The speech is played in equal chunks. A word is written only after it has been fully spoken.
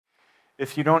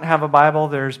If you don't have a Bible,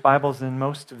 there's Bibles in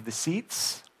most of the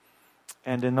seats.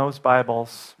 And in those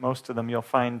Bibles, most of them, you'll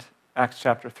find Acts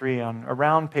chapter 3 on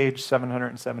around page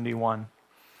 771.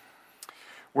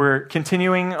 We're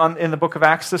continuing in the book of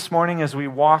Acts this morning as we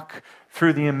walk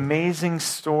through the amazing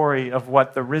story of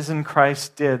what the risen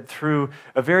Christ did through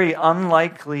a very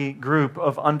unlikely group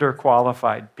of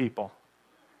underqualified people.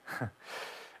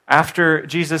 After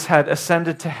Jesus had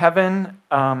ascended to heaven,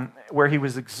 where he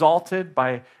was exalted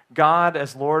by God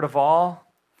as Lord of all,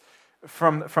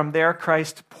 from there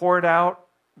Christ poured out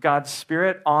God's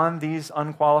Spirit on these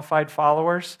unqualified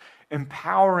followers,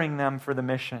 empowering them for the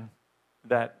mission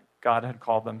that God had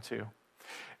called them to.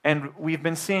 And we've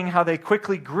been seeing how they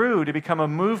quickly grew to become a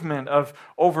movement of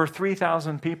over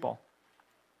 3,000 people.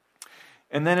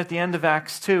 And then at the end of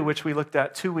Acts 2, which we looked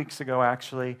at 2 weeks ago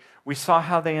actually, we saw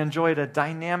how they enjoyed a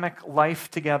dynamic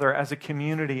life together as a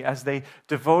community as they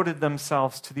devoted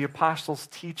themselves to the apostles'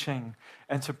 teaching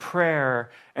and to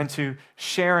prayer and to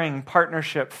sharing,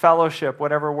 partnership, fellowship,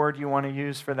 whatever word you want to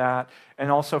use for that, and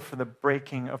also for the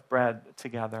breaking of bread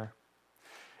together.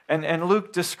 And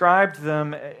Luke described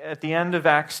them at the end of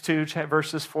Acts 2,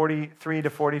 verses 43 to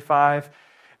 45.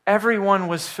 Everyone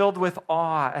was filled with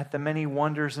awe at the many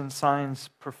wonders and signs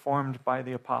performed by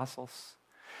the apostles.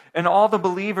 And all the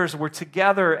believers were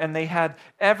together and they had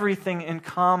everything in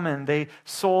common. They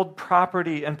sold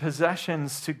property and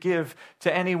possessions to give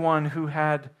to anyone who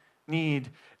had need.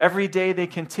 Every day they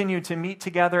continued to meet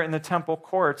together in the temple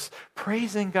courts,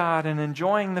 praising God and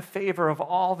enjoying the favor of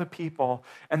all the people.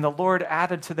 And the Lord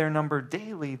added to their number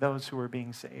daily those who were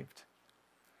being saved.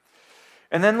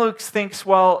 And then Luke thinks,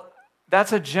 well,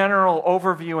 that's a general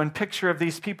overview and picture of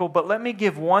these people, but let me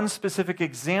give one specific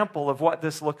example of what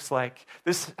this looks like.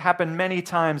 This happened many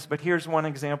times, but here's one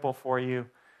example for you.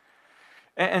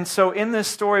 And so in this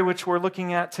story which we're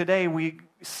looking at today, we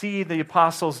see the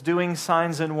apostles doing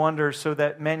signs and wonders so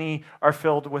that many are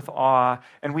filled with awe.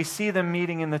 And we see them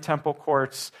meeting in the temple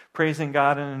courts, praising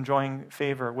God and enjoying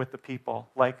favor with the people,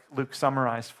 like Luke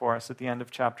summarized for us at the end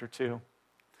of chapter 2.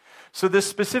 So this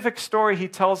specific story he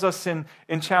tells us in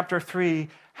chapter 3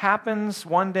 happens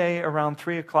one day around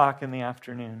 3 o'clock in the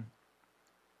afternoon.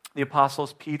 The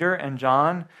apostles Peter and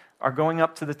John are going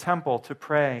up to the temple to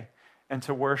pray and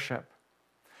to worship.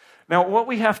 Now, what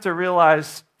we have to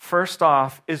realize first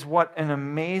off is what an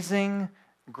amazing,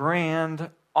 grand,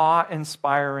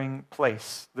 awe-inspiring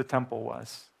place the temple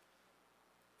was.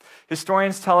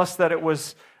 Historians tell us that it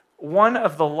was one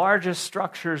of the largest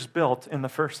structures built in the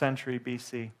 1st century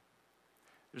BC.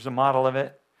 There's a model of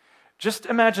it. Just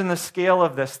imagine the scale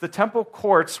of this. The temple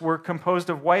courts were composed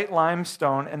of white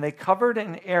limestone, and they covered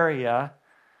an area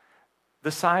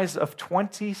the size of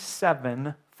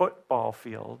 27 football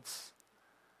fields.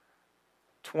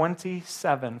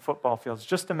 27 football fields.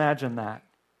 Just imagine that.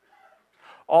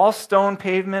 All stone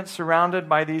pavement surrounded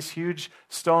by these huge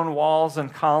stone walls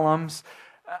and columns.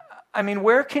 I mean,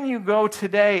 where can you go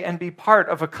today and be part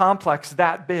of a complex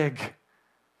that big?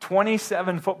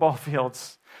 27 football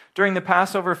fields. During the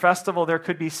Passover festival, there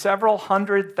could be several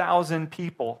 100,000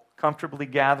 people comfortably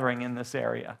gathering in this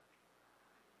area.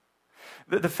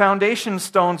 The foundation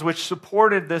stones which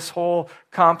supported this whole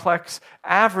complex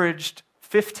averaged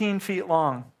 15 feet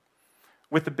long,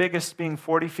 with the biggest being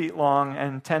 40 feet long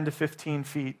and 10 to 15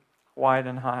 feet wide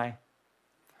and high.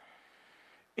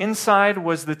 Inside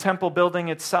was the temple building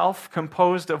itself,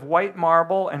 composed of white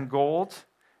marble and gold,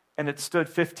 and it stood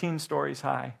 15 stories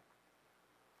high.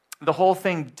 The whole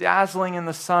thing, dazzling in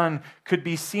the sun, could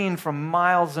be seen from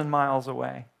miles and miles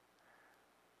away.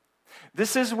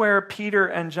 This is where Peter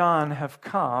and John have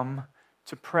come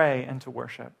to pray and to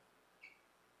worship.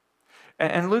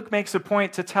 And Luke makes a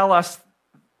point to tell us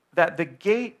that the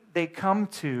gate they come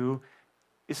to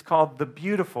is called the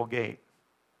Beautiful Gate.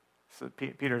 So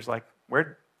Peter's like,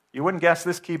 "Where? You wouldn't guess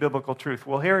this key biblical truth."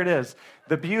 Well, here it is,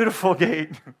 the Beautiful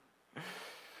Gate.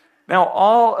 Now,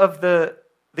 all of the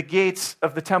gates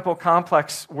of the temple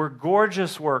complex were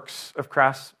gorgeous works of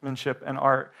craftsmanship and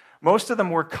art. Most of them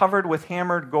were covered with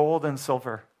hammered gold and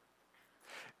silver.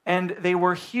 And they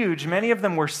were huge. Many of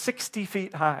them were 60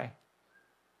 feet high.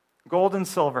 Gold and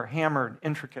silver, hammered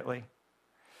intricately.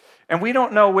 And we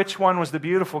don't know which one was the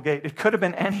Beautiful Gate. It could have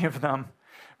been any of them.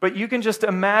 But you can just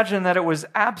imagine that it was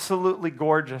absolutely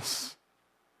gorgeous.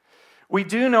 We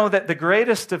do know that the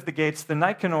greatest of the gates, the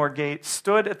Nicanor Gate,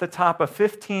 stood at the top of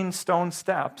 15 stone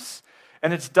steps,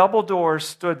 and its double doors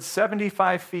stood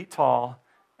 75 feet tall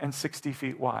and 60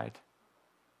 feet wide.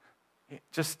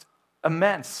 Just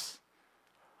immense.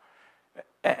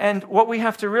 And what we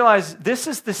have to realize, this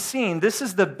is the scene, this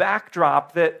is the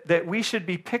backdrop that we should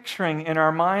be picturing in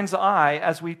our mind's eye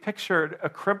as we pictured a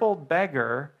crippled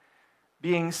beggar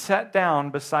being set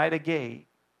down beside a gate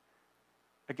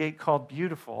called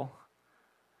Beautiful,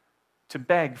 to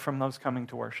beg from those coming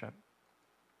to worship.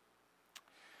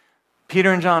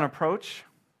 Peter and John approach,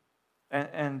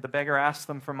 and the beggar asks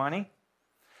them for money.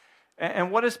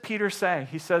 And what does Peter say?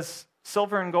 He says,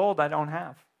 "Silver and gold I don't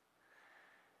have."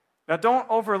 Now don't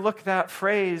overlook that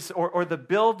phrase or the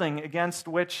building against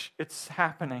which it's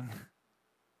happening,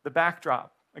 the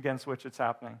backdrop against which it's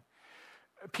happening.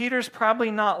 Peter's probably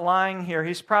not lying here.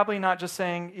 He's probably not just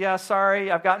saying, "Yeah,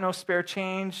 sorry, I've got no spare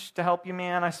change to help you,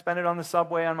 man. I spent it on the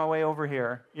subway on my way over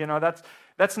here."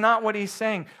 That's not what he's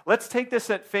saying. Let's take this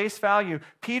at face value.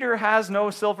 Peter has no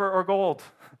silver or gold.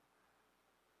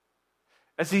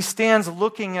 As he stands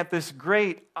looking at this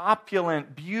great,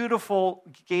 opulent, beautiful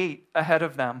gate ahead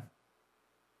of them.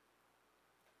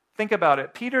 Think about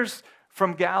it. Peter's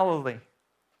from Galilee,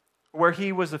 where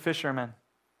he was a fisherman.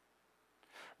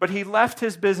 But he left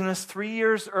his business 3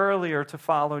 years earlier to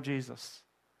follow Jesus.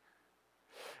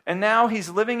 And now he's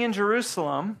living in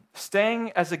Jerusalem,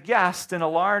 staying as a guest in a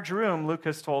large room, Luke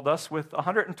has told us, with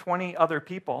 120 other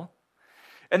people.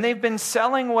 And they've been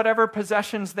selling whatever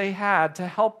possessions they had to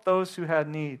help those who had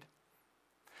need.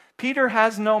 Peter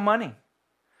has no money,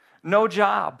 no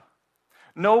job,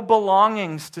 no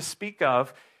belongings to speak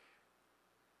of.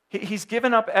 He's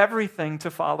given up everything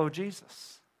to follow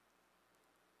Jesus.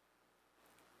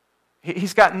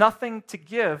 He's got nothing to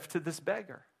give to this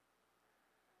beggar.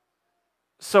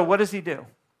 So what does he do?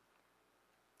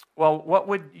 Well, what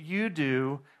would you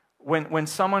do when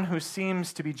someone who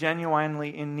seems to be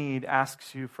genuinely in need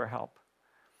asks you for help?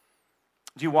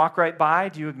 Do you walk right by?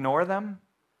 Do you ignore them?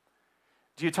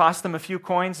 Do you toss them a few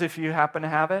coins if you happen to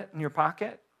have it in your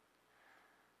pocket?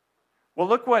 Well,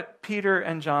 look what Peter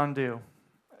and John do.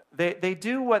 They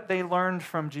do what they learned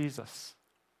from Jesus.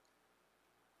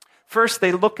 First,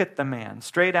 they look at the man,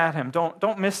 straight at him.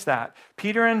 Don't miss that.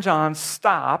 Peter and John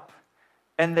stop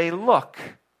and they look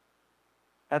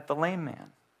at the lame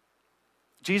man.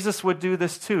 Jesus would do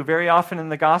this too. Very often in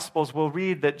the Gospels, we'll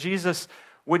read that Jesus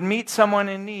would meet someone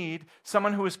in need,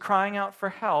 someone who was crying out for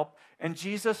help, and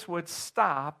Jesus would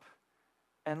stop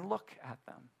and look at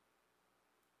them.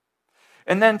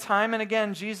 And then time and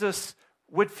again, Jesus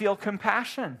would feel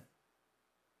compassion.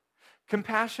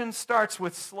 Compassion starts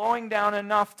with slowing down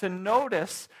enough to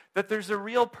notice that there's a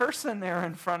real person there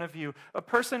in front of you, a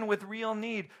person with real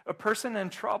need, a person in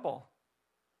trouble.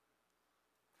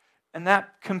 And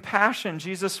that compassion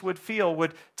Jesus would feel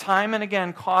would time and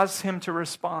again cause him to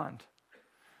respond.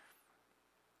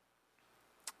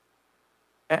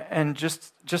 And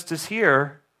just as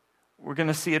here, we're going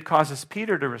to see it causes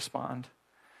Peter to respond.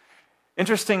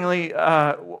 Interestingly,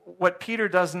 what Peter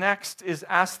does next is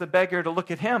ask the beggar to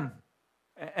look at him.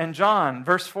 And John,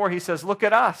 verse 4, he says, "Look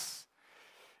at us."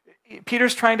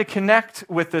 Peter's trying to connect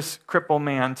with this crippled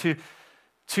man,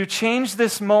 to change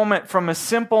this moment from a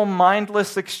simple,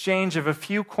 mindless exchange of a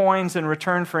few coins in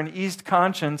return for an eased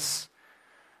conscience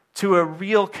to a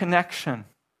real connection.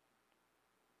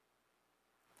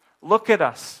 "Look at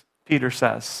us," Peter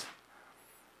says.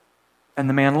 And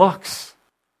the man looks.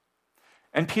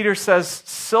 And Peter says,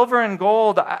 "Silver and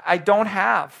gold I don't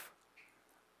have,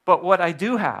 but what I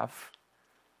do have,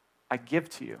 I give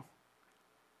to you."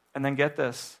 And then get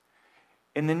this.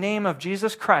 "In the name of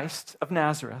Jesus Christ of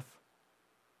Nazareth,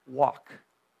 walk."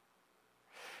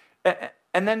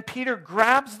 And then Peter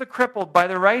grabs the crippled by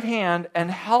the right hand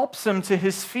and helps him to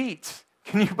his feet.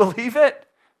 Can you believe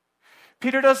it?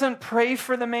 Peter doesn't pray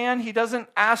for the man. He doesn't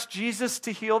ask Jesus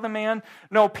to heal the man.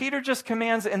 No, Peter just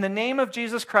commands, "In the name of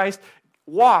Jesus Christ,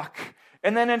 walk."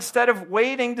 And then instead of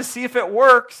waiting to see if it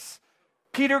works,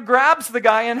 Peter grabs the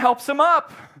guy and helps him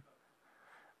up.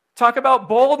 Talk about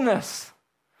boldness.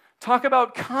 Talk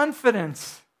about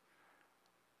confidence.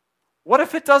 What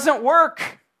if it doesn't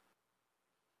work?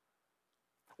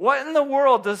 What in the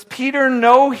world does Peter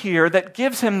know here that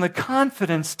gives him the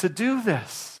confidence to do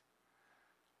this?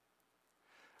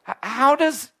 How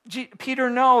does Peter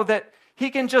know that he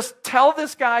can just tell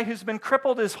this guy who's been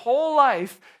crippled his whole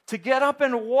life to get up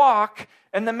and walk,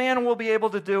 and the man will be able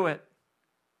to do it?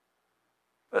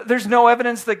 There's no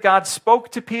evidence that God spoke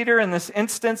to Peter in this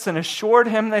instance and assured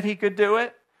him that he could do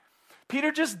it.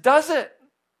 Peter just does it.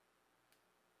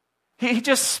 He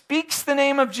just speaks the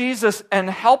name of Jesus and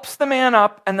helps the man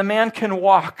up, and the man can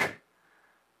walk.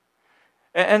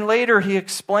 And later he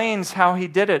explains how he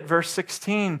did it. Verse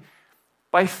 16,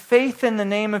 "By faith in the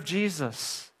name of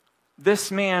Jesus, this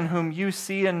man whom you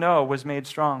see and know was made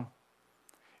strong."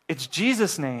 It's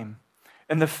Jesus' name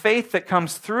and the faith that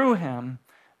comes through him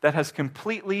that has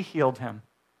completely healed him.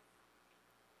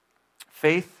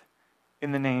 Faith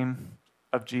in the name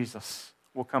of Jesus.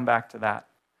 We'll come back to that.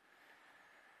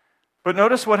 But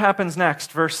notice what happens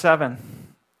next, verse 7.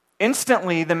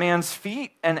 Instantly, the man's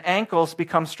feet and ankles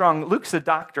become strong. Luke's a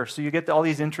doctor, so you get all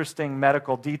these interesting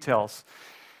medical details.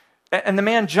 And the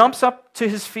man jumps up to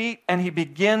his feet and he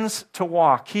begins to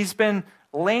walk. He's been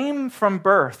lame from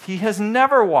birth. He has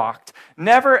never walked,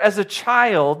 never as a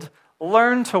child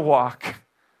learned to walk.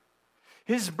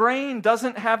 His brain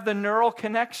doesn't have the neural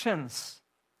connections,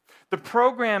 the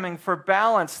programming for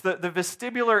balance, the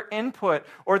vestibular input,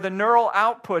 or the neural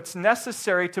outputs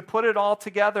necessary to put it all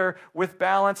together with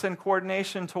balance and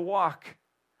coordination to walk.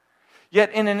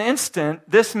 Yet in an instant,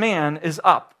 this man is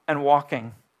up and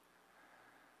walking.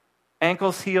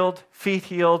 Ankles healed, feet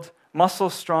healed,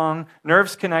 muscles strong,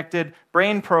 nerves connected,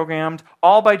 brain programmed,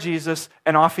 all by Jesus,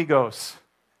 and off he goes.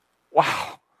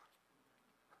 Wow.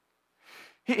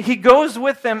 He goes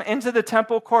with them into the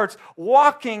temple courts,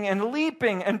 walking and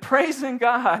leaping and praising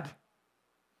God.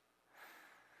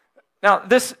 Now,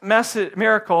 this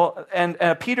miracle and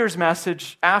Peter's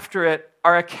message after it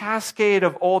are a cascade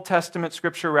of Old Testament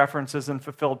scripture references and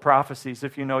fulfilled prophecies,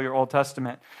 if you know your Old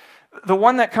Testament. The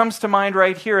one that comes to mind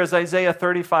right here is Isaiah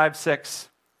 35:6.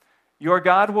 Your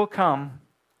God will come,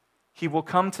 he will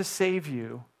come to save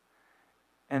you,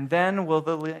 and then will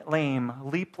the lame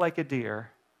leap like a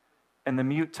deer, and the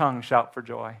mute tongue shout for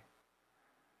joy.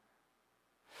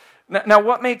 Now,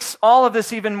 what makes all of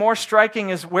this even more striking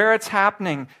is where it's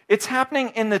happening. It's happening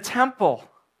in the temple.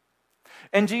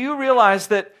 And do you realize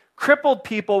that crippled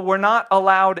people were not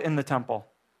allowed in the temple?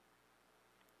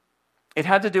 It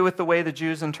had to do with the way the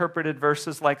Jews interpreted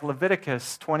verses like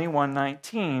Leviticus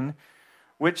 21:19,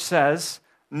 which says,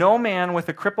 "No man with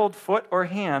a crippled foot or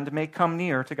hand may come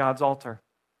near to God's altar."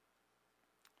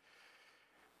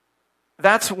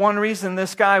 That's one reason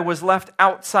this guy was left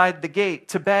outside the gate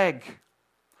to beg.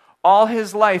 All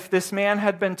his life, this man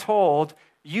had been told,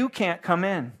 you can't come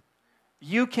in.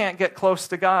 You can't get close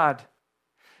to God.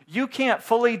 You can't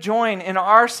fully join in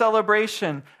our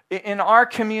celebration, in our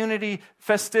community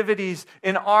festivities,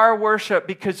 in our worship,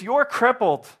 because you're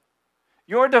crippled.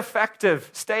 You're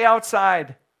defective. Stay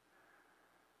outside.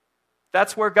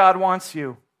 That's where God wants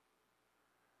you.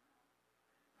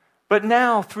 But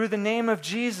now, through the name of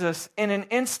Jesus, in an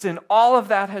instant, all of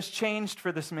that has changed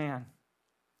for this man.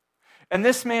 And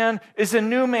this man is a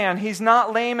new man. He's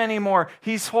not lame anymore.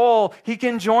 He's whole. He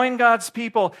can join God's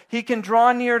people. He can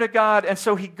draw near to God. And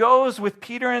so he goes with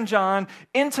Peter and John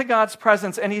into God's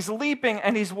presence, and he's leaping,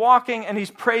 and he's walking, and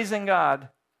he's praising God.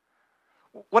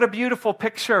 What a beautiful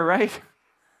picture, right?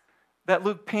 That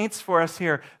Luke paints for us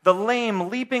here. The lame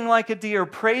leaping like a deer,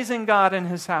 praising God in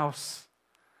his house.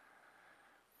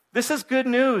 This is good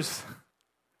news.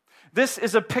 This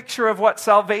is a picture of what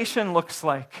salvation looks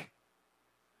like.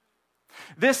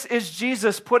 This is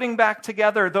Jesus putting back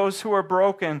together those who are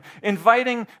broken,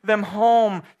 inviting them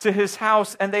home to his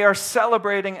house, and they are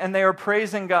celebrating and they are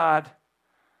praising God.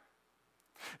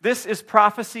 This is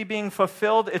prophecy being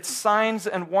fulfilled. It's signs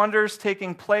and wonders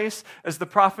taking place as the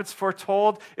prophets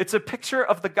foretold. It's a picture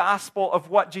of the gospel of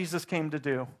what Jesus came to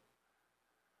do.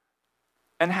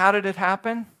 And how did it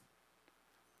happen?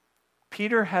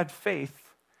 Peter had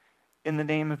faith in the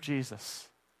name of Jesus.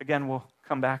 Again, we'll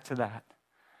come back to that.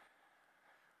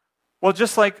 Well,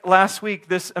 just like last week,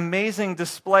 this amazing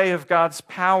display of God's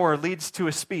power leads to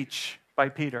a speech by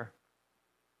Peter.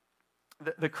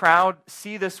 The crowd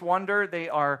see this wonder. They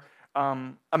are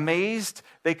amazed.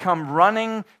 They come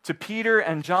running to Peter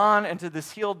and John and to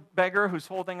this healed beggar who's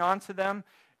holding on to them,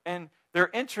 and their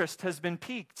interest has been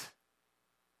piqued.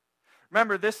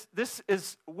 Remember, this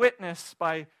is witnessed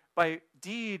by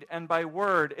deed and by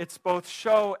word. It's both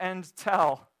show and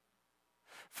tell.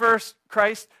 First,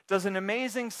 Christ does an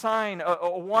amazing sign,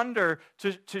 a wonder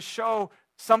to show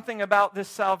something about this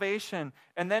salvation.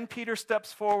 And then Peter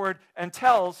steps forward and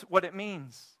tells what it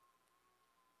means.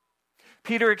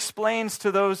 Peter explains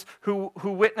to those who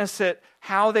witness it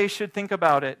how they should think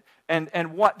about it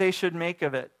and what they should make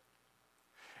of it.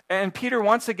 And Peter,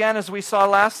 once again, as we saw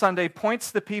last Sunday, points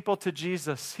the people to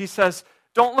Jesus. He says,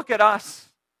 "Don't look at us."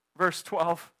 Verse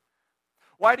 12.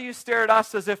 Why do you stare at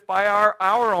us as if by our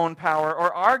own power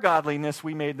or our godliness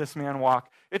we made this man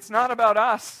walk? It's not about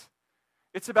us.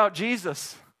 It's about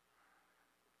Jesus.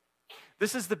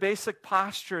 This is the basic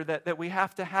posture that we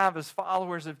have to have as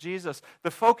followers of Jesus.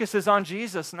 The focus is on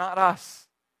Jesus, not us.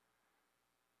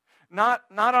 Not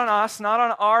on us, not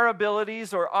on our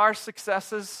abilities or our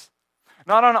successes,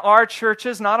 not on our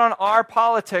churches, not on our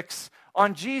politics,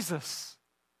 on Jesus.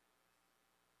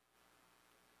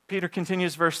 Peter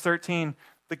continues, verse 13,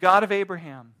 the God of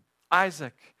Abraham,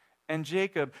 Isaac, and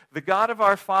Jacob, the God of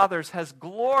our fathers, has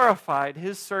glorified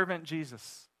his servant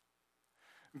Jesus.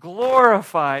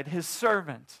 Glorified his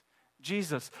servant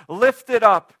Jesus. Lifted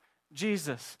up,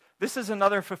 Jesus. This is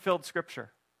another fulfilled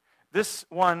scripture. This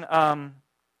one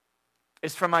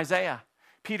is from Isaiah.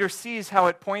 Peter sees how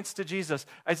it points to Jesus.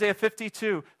 Isaiah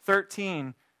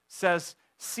 52:13 says,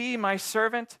 "See, my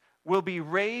servant will be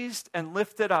raised and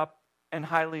lifted up and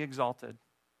highly exalted."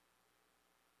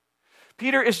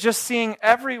 Peter is just seeing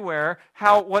everywhere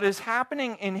how what is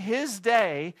happening in his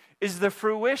day is the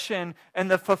fruition and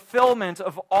the fulfillment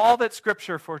of all that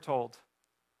Scripture foretold.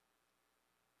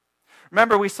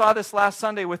 Remember, we saw this last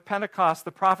Sunday with Pentecost.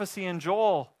 The prophecy in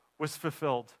Joel was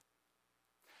fulfilled,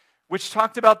 which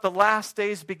talked about the last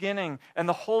days beginning and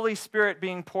the Holy Spirit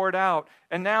being poured out.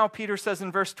 And now Peter says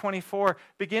in verse 24,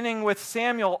 beginning with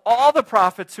Samuel, all the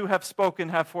prophets who have spoken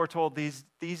have foretold these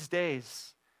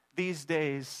days. These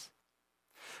days.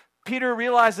 Peter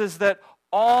realizes that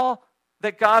all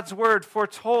that God's word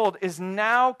foretold is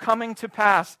now coming to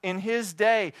pass in his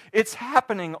day. It's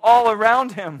happening all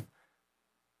around him.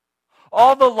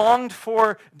 All the longed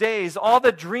for days, all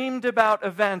the dreamed about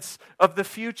events of the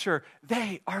future,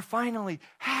 they are finally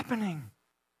happening.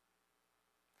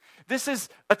 This is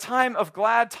a time of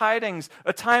glad tidings,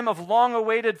 a time of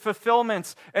long-awaited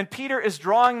fulfillments. And Peter is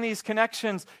drawing these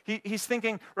connections. He's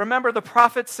thinking, remember the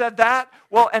prophet said that?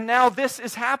 Well, and now this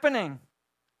is happening.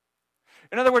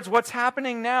 In other words, what's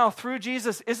happening now through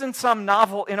Jesus isn't some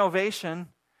novel innovation.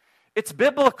 It's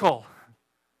biblical.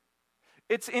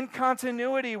 It's in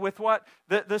continuity with what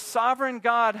the sovereign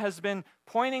God has been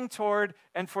pointing toward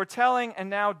and foretelling and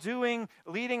now doing,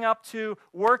 leading up to,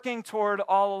 working toward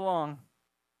all along.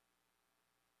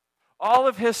 All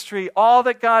of history, all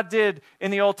that God did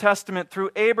in the Old Testament through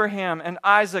Abraham and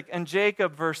Isaac and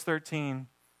Jacob, verse 13,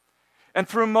 and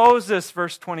through Moses,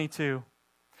 verse 22,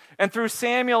 and through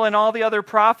Samuel and all the other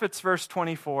prophets, verse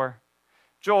 24,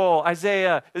 Joel,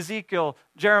 Isaiah, Ezekiel,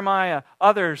 Jeremiah,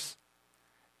 others,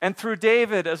 and through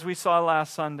David, as we saw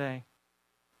last Sunday.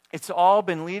 It's all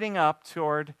been leading up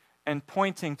toward and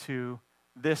pointing to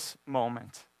this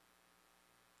moment,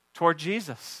 toward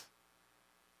Jesus.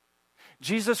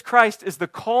 Jesus Christ is the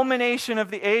culmination of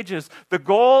the ages, the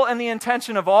goal and the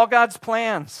intention of all God's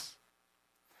plans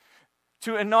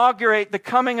to inaugurate the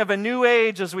coming of a new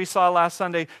age, as we saw last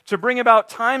Sunday, to bring about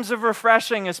times of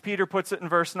refreshing, as Peter puts it in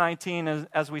verse 19,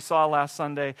 as we saw last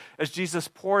Sunday, as Jesus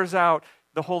pours out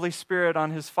the Holy Spirit on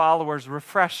his followers,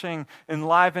 refreshing,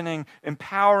 enlivening,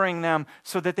 empowering them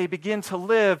so that they begin to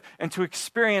live and to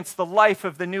experience the life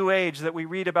of the new age that we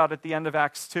read about at the end of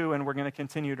Acts 2 and we're going to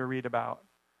continue to read about.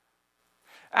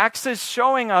 Acts is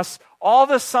showing us all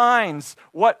the signs,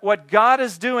 what God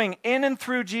is doing in and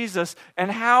through Jesus, and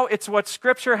how it's what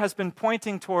Scripture has been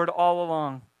pointing toward all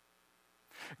along.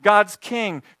 God's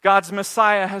King, God's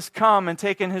Messiah has come and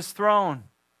taken his throne.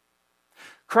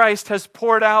 Christ has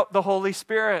poured out the Holy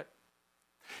Spirit.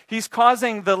 He's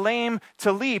causing the lame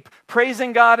to leap,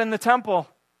 praising God in the temple.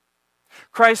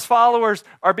 Christ's followers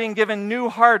are being given new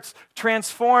hearts,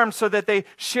 transformed so that they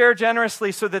share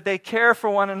generously, so that they care for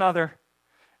one another.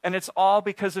 And it's all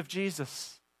because of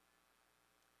Jesus.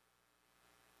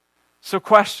 So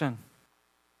question,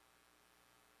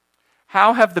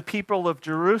 how have the people of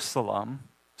Jerusalem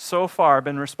so far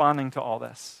been responding to all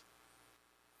this?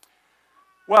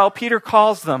 Well, Peter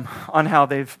calls them on how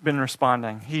they've been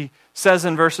responding. He says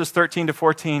in verses 13 to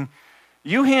 14,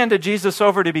 you handed Jesus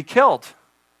over to be killed,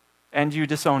 and you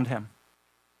disowned him.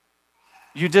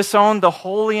 You disowned the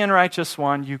holy and righteous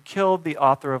one. You killed the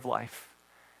author of life.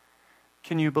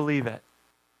 Can you believe it?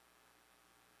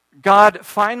 God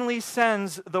finally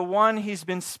sends the one he's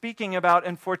been speaking about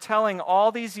and foretelling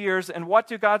all these years, and what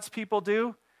do God's people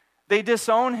do? They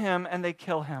disown him and they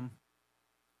kill him.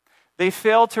 They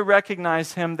fail to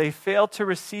recognize him. They fail to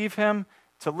receive him,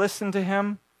 to listen to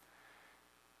him.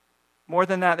 More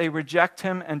than that, they reject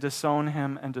him and disown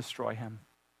him and destroy him.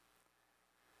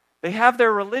 They have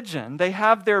their religion. They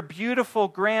have their beautiful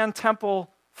grand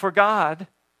temple for God,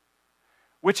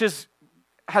 which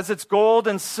has its gold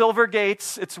and silver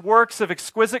gates, its works of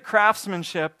exquisite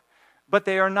craftsmanship, but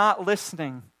they are not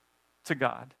listening to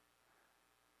God.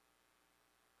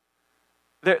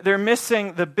 They're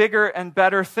missing the bigger and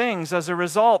better things as a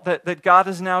result that God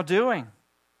is now doing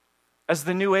as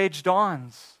the new age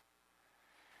dawns.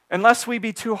 Unless we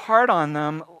be too hard on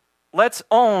them, let's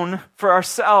own for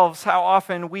ourselves how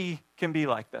often we can be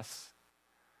like this.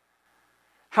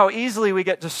 How easily we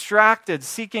get distracted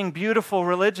seeking beautiful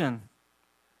religion.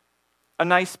 A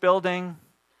nice building,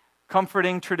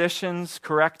 comforting traditions,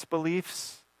 correct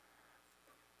beliefs,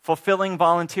 fulfilling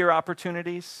volunteer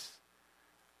opportunities,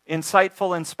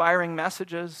 insightful, inspiring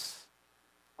messages,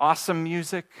 awesome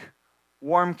music,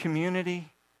 warm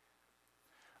community.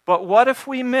 But what if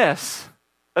we miss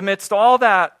amidst all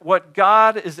that, what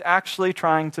God is actually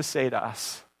trying to say to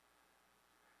us?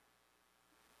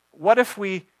 What if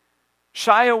we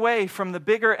shy away from the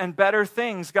bigger and better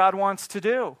things God wants to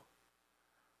do?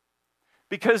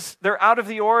 Because they're out of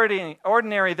the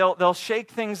ordinary, they'll shake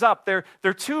things up.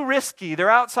 They're too risky. They're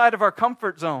outside of our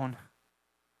comfort zone.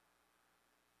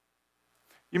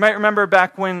 You might remember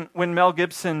back when Mel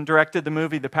Gibson directed the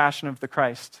movie The Passion of the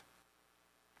Christ.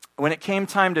 When it came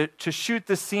time to shoot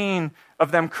the scene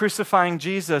of them crucifying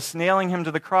Jesus, nailing him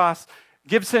to the cross,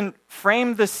 Gibson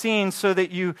framed the scene so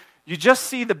that you just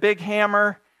see the big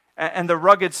hammer and the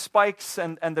rugged spikes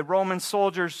and the Roman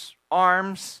soldiers'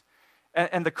 arms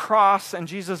and the cross and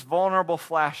Jesus' vulnerable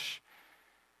flesh.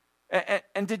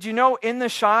 And did you know in the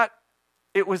shot,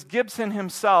 it was Gibson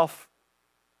himself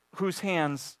whose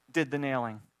hands did the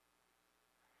nailing.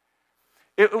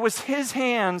 It was his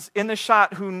hands in the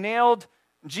shot who nailed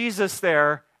Jesus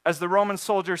there as the Roman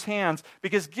soldiers' hands,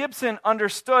 because Gibson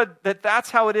understood that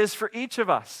that's how it is for each of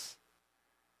us.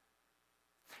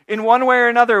 In one way or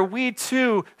another, we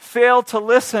too fail to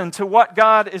listen to what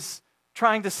God is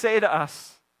trying to say to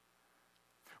us.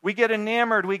 We get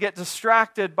enamored, we get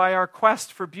distracted by our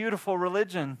quest for beautiful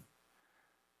religion.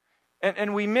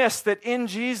 And we miss that in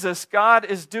Jesus, God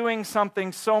is doing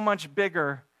something so much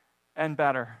bigger and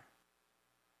better.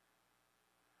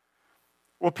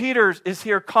 Well, Peter is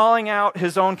here calling out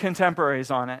his own contemporaries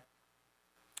on it.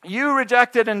 You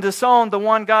rejected and disowned the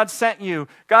one God sent you.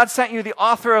 God sent you the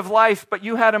author of life, but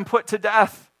you had him put to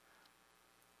death.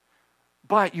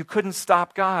 But you couldn't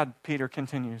stop God, Peter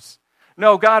continues.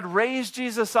 No, God raised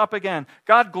Jesus up again.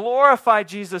 God glorified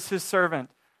Jesus, his servant.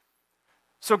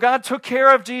 So God took care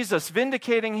of Jesus,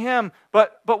 vindicating him.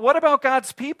 But what about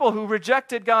God's people who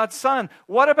rejected God's Son?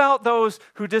 What about those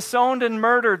who disowned and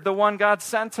murdered the one God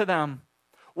sent to them?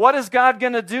 What is God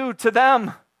going to do to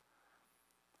them?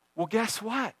 Well, guess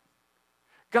what?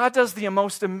 God does the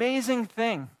most amazing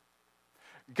thing.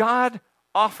 God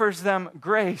offers them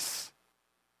grace.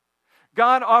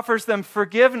 God offers them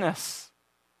forgiveness.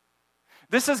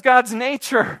 This is God's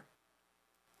nature.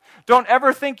 Don't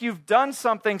ever think you've done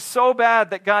something so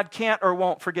bad that God can't or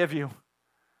won't forgive you.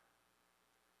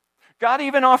 God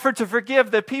even offered to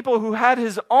forgive the people who had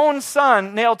his own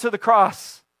Son nailed to the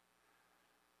cross.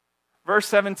 Verse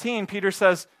 17, Peter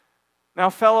says, "Now,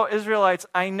 fellow Israelites,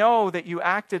 I know that you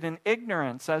acted in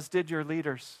ignorance, as did your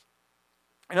leaders."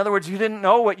 In other words, you didn't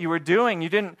know what you were doing. You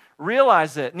didn't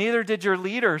realize it. Neither did your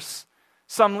leaders.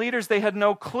 Some leaders, they had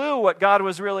no clue what God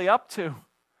was really up to.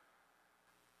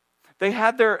 They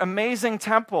had their amazing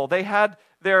temple. They had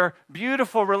their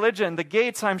beautiful religion. The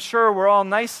gates, I'm sure, were all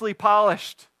nicely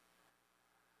polished.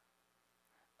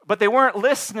 But they weren't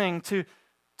listening to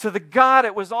the God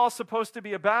it was all supposed to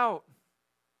be about.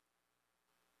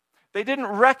 They didn't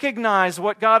recognize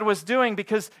what God was doing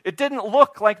because it didn't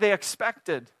look like they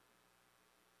expected.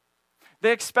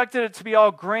 They expected it to be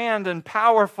all grand and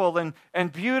powerful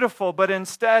and beautiful, but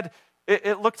instead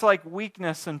it looked like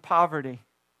weakness and poverty,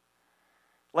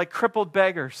 like crippled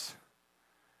beggars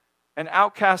and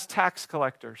outcast tax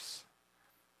collectors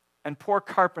and poor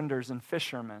carpenters and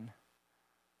fishermen.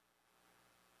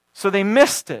 So they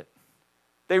missed it.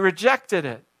 They rejected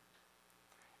it.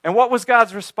 And what was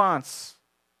God's response?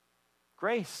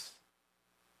 Grace,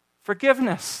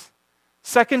 forgiveness,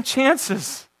 second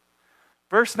chances.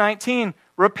 Verse 19,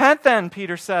 repent then,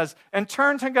 Peter says, and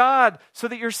turn to God so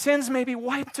that your sins may be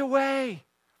wiped away,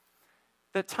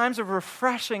 that times of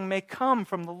refreshing may come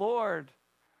from the Lord.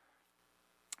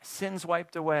 Sins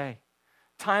wiped away,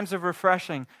 times of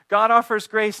refreshing. God offers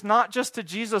grace not just to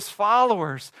Jesus'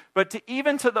 followers, but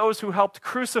even to those who helped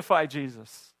crucify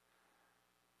Jesus.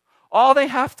 All they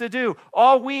have to do,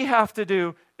 all we have to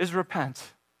do is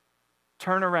repent.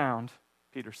 Turn around,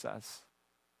 Peter says.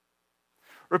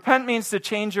 Repent means to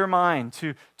change your mind,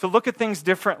 to look at things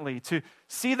differently, to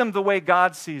see them the way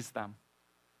God sees them,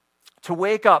 to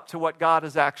wake up to what God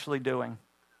is actually doing,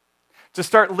 to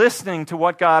start listening to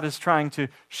what God is trying to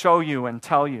show you and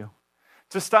tell you,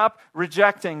 to stop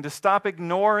rejecting, to stop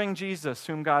ignoring Jesus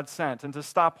whom God sent, and to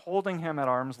stop holding him at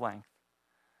arm's length.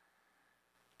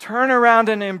 Turn around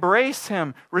and embrace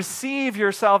him. Receive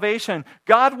your salvation.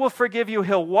 God will forgive you.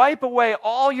 He'll wipe away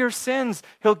all your sins.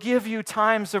 He'll give you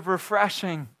times of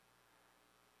refreshing.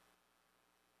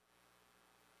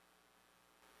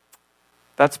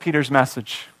 That's Peter's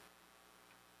message.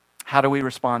 How do we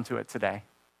respond to it today?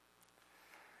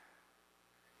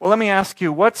 Well, let me ask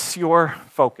you, what's your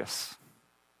focus?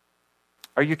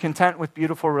 Are you content with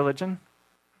beautiful religion?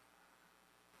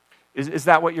 Is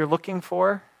that what you're looking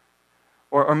for?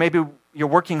 Or maybe you're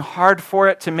working hard for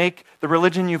it to make the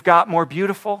religion you've got more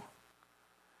beautiful?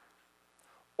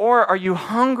 Or are you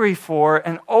hungry for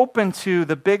and open to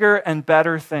the bigger and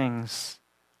better things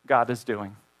God is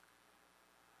doing?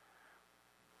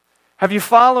 Have you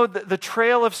followed the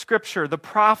trail of Scripture, the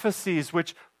prophecies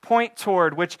which point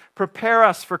toward, which prepare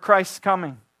us for Christ's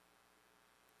coming,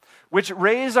 which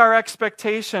raise our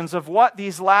expectations of what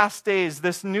these last days,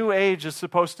 this new age is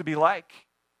supposed to be like?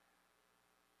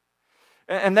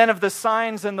 And then of the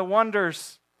signs and the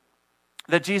wonders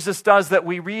that Jesus does that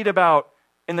we read about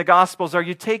in the Gospels, are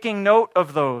you taking note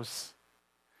of those?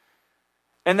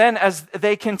 And then as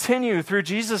they continue through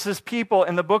Jesus' people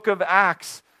in the book of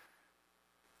Acts,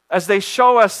 as they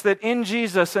show us that in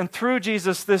Jesus and through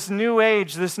Jesus, this new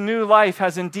age, this new life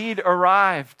has indeed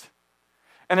arrived,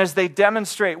 and as they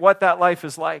demonstrate what that life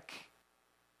is like,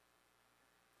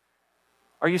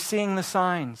 are you seeing the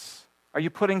signs? Are you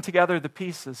putting together the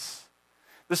pieces?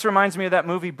 This reminds me of that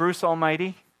movie Bruce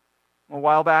Almighty a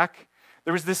while back.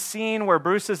 There was this scene where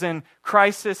Bruce is in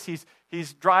crisis.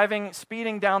 He's driving,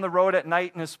 speeding down the road at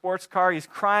night in his sports car. He's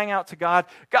crying out to God,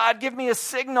 "God, give me a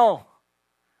signal."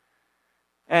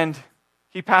 And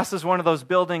he passes one of those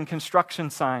building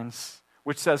construction signs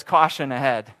which says "Caution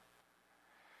ahead."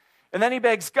 And then he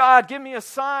begs, "God, give me a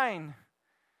sign."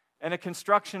 And a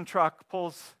construction truck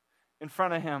pulls in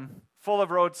front of him, full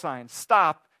of road signs.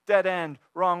 "Stop, dead end,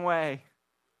 wrong way."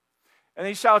 And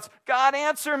he shouts, "God,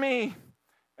 answer me."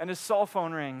 And his cell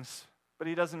phone rings, but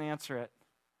he doesn't answer it.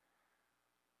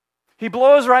 He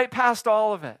blows right past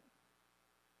all of it.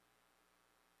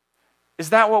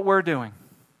 Is that what we're doing?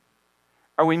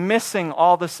 Are we missing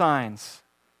all the signs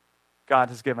God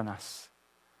has given us?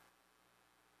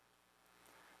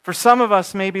 For some of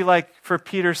us, maybe like for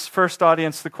Peter's first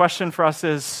audience, the question for us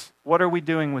is, what are we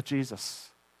doing with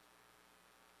Jesus?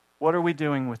 What are we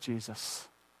doing with Jesus?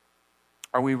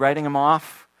 Are we writing him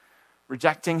off,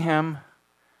 rejecting him,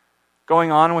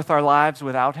 going on with our lives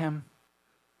without him?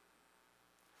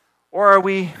 Or are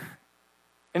we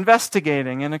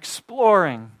investigating and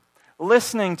exploring,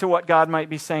 listening to what God might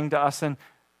be saying to us and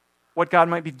what God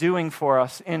might be doing for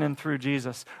us in and through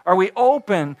Jesus? Are we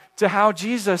open to how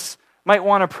Jesus might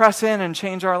want to press in and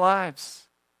change our lives?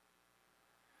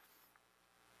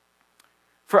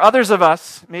 For others of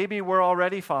us, maybe we're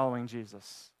already following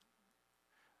Jesus.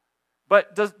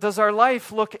 But does our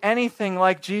life look anything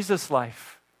like Jesus'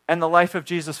 life and the life of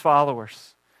Jesus'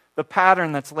 followers? The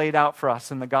pattern that's laid out for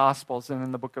us in the Gospels and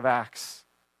in the book of Acts.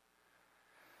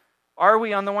 Are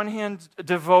we, on the one hand,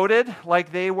 devoted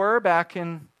like they were back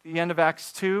in the end of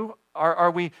Acts 2? Are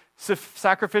we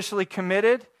sacrificially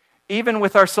committed, even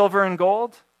with our silver and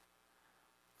gold?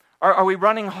 Are we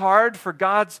running hard for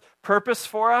God's purpose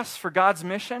for us, for God's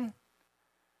mission?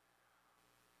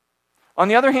 On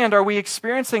the other hand, are we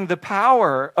experiencing the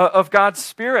power of God's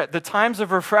Spirit, the times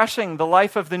of refreshing, the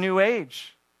life of the new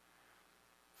age?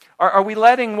 Are we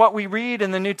letting what we read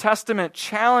in the New Testament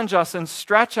challenge us and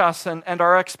stretch us and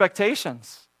our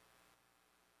expectations?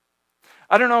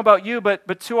 I don't know about you,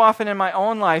 but too often in my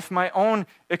own life, my own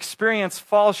experience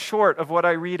falls short of what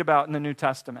I read about in the New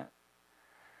Testament.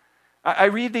 I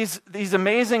read these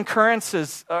amazing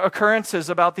occurrences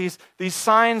about these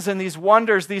signs and these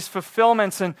wonders, these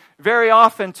fulfillments, and very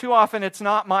often, too often, it's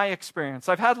not my experience.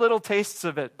 I've had little tastes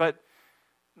of it, but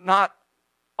not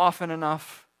often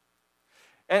enough.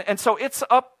 And so it's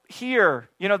up here.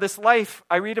 You know, this life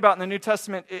I read about in the New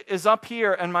Testament is up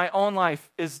here, and my own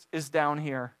life is down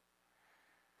here.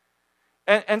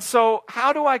 And so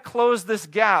how do I close this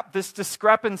gap, this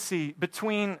discrepancy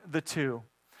between the two?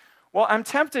 Well, I'm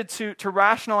tempted to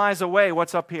rationalize away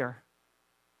what's up here.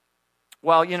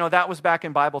 Well, that was back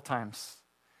in Bible times.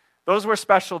 Those were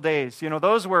special days.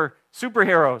 Those were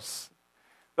superheroes.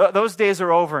 Those days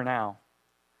are over now.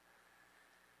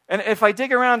 And if I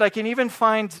dig around, I can even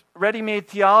find ready-made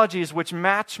theologies which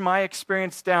match my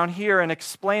experience down here and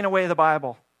explain away the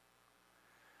Bible.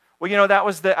 Well, that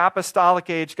was the apostolic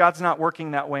age. God's not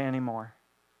working that way anymore.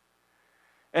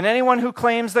 And anyone who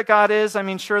claims that God is,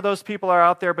 sure those people are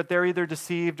out there, but they're either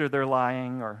deceived or they're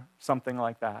lying or something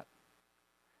like that.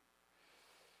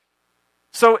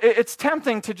 So it's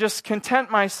tempting to just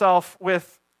content myself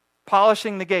with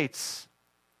polishing the gates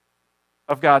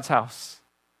of God's house,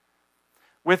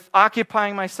 with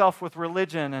occupying myself with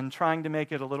religion and trying to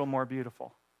make it a little more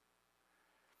beautiful.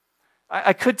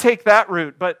 I could take that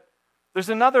route, but there's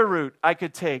another route I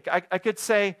could take. I could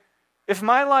say, if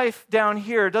my life down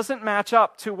here doesn't match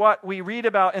up to what we read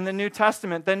about in the New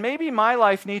Testament, then maybe my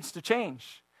life needs to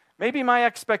change. Maybe my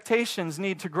expectations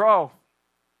need to grow.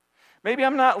 Maybe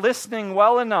I'm not listening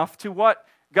well enough to what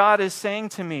God is saying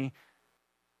to me.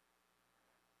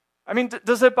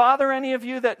 Does it bother any of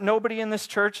you that nobody in this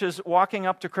church is walking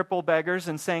up to crippled beggars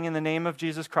and saying, "In the name of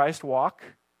Jesus Christ, walk"?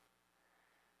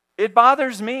 It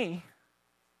bothers me.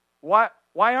 Why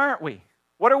aren't we?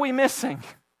 What are we missing?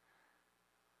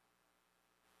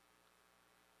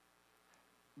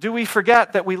 Do we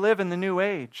forget that we live in the new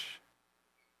age?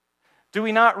 Do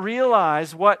we not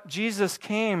realize what Jesus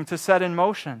came to set in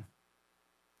motion?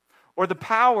 Or the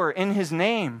power in his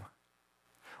name?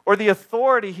 Or the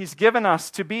authority he's given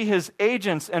us to be his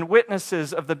agents and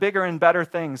witnesses of the bigger and better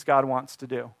things God wants to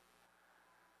do?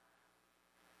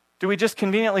 Do we just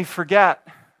conveniently forget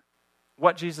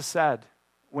what Jesus said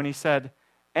when he said,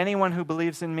 anyone who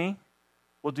believes in me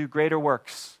will do greater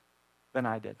works than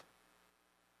I did?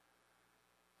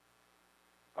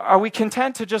 Are we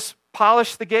content to just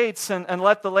polish the gates and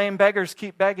let the lame beggars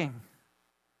keep begging?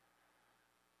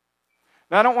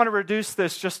 Now, I don't want to reduce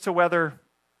this just to whether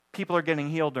people are getting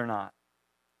healed or not.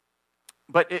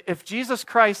 But if Jesus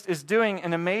Christ is doing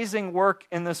an amazing work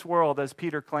in this world, as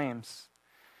Peter claims,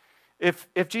 if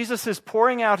Jesus is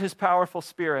pouring out his powerful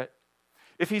Spirit,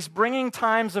 if he's bringing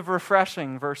times of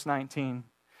refreshing, verse 19,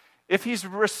 if he's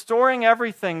restoring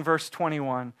everything, verse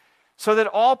 21, so that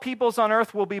all peoples on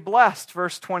earth will be blessed,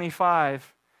 verse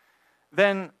 25,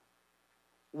 then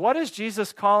what is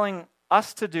Jesus calling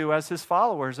us to do as his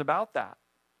followers about that?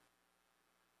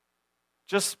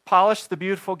 Just polish the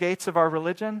beautiful gates of our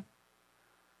religion?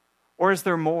 Or is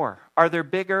there more? Are there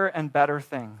bigger and better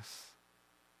things?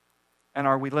 And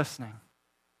are we listening?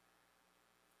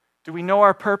 Do we know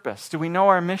our purpose? Do we know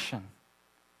our mission?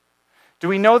 Do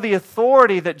we know the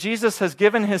authority that Jesus has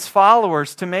given his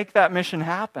followers to make that mission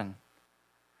happen?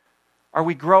 Are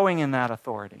we growing in that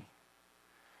authority?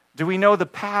 Do we know the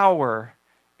power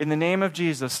in the name of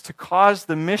Jesus to cause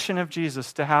the mission of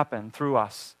Jesus to happen through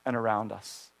us and around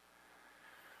us?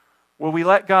 Will we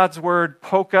let God's word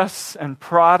poke us and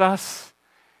prod us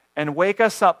and wake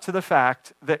us up to the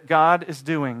fact that God is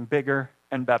doing bigger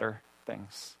and better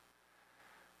things?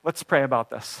 Let's pray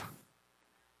about this.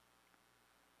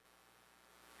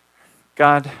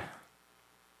 God,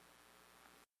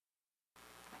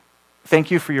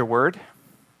 thank you for your word.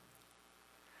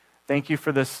 Thank you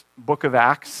for this book of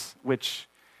Acts, which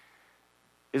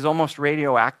is almost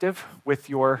radioactive with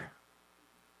your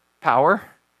power,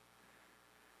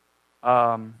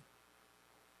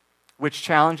 which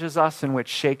challenges us and which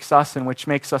shakes us and which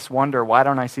makes us wonder, why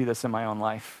don't I see this in my own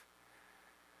life?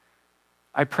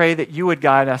 I pray that you would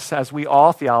guide us as we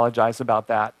all theologize about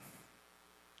that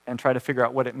and try to figure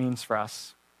out what it means for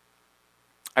us.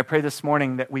 I pray this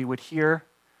morning that we would hear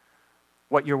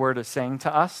what your word is saying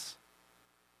to us,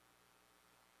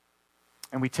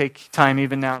 and we take time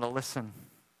even now to listen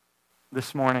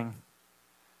this morning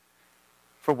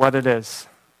for what it is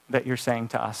that you're saying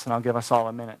to us, and I'll give us all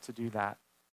a minute to do that.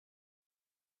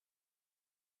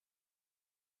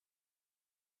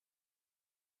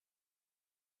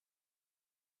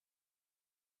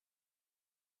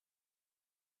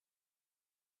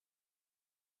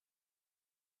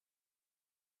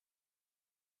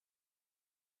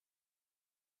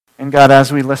 And God,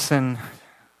 as we listen,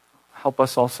 help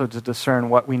us also to discern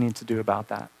what we need to do about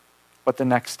that, what the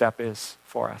next step is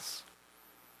for us.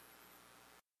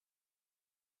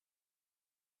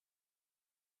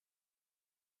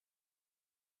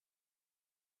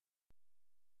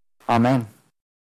 Amen.